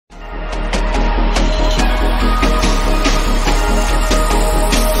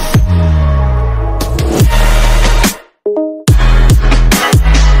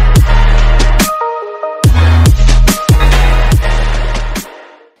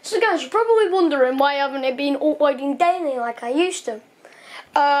guys are probably wondering why I haven't been uploading daily like I used to.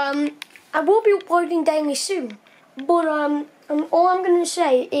 I will be uploading daily soon, but all I'm going to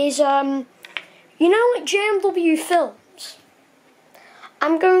say is, you know, at JMW Films,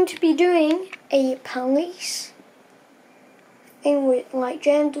 I'm going to be doing a police thing with like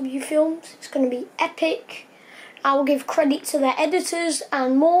JMW Films. It's going to be epic. I will give credit to the editors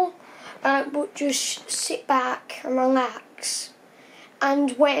and more, but just sit back and relax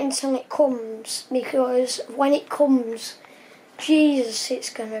and wait until it comes, because when it comes, Jesus, it's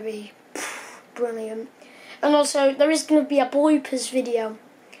going to be brilliant. And also, there is going to be a bloopers video.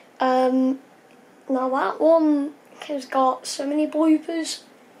 Now that one has got so many bloopers,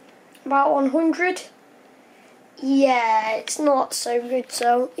 about 100. Yeah, it's not so good.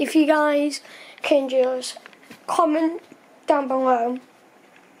 So if you guys can just comment down below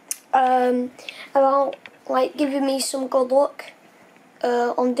about like giving me some good luck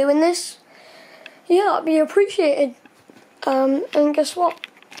on doing this, yeah, that'd be appreciated. And guess what?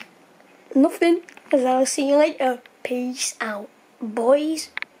 Nothing, as I'll see you later. Peace out, boys.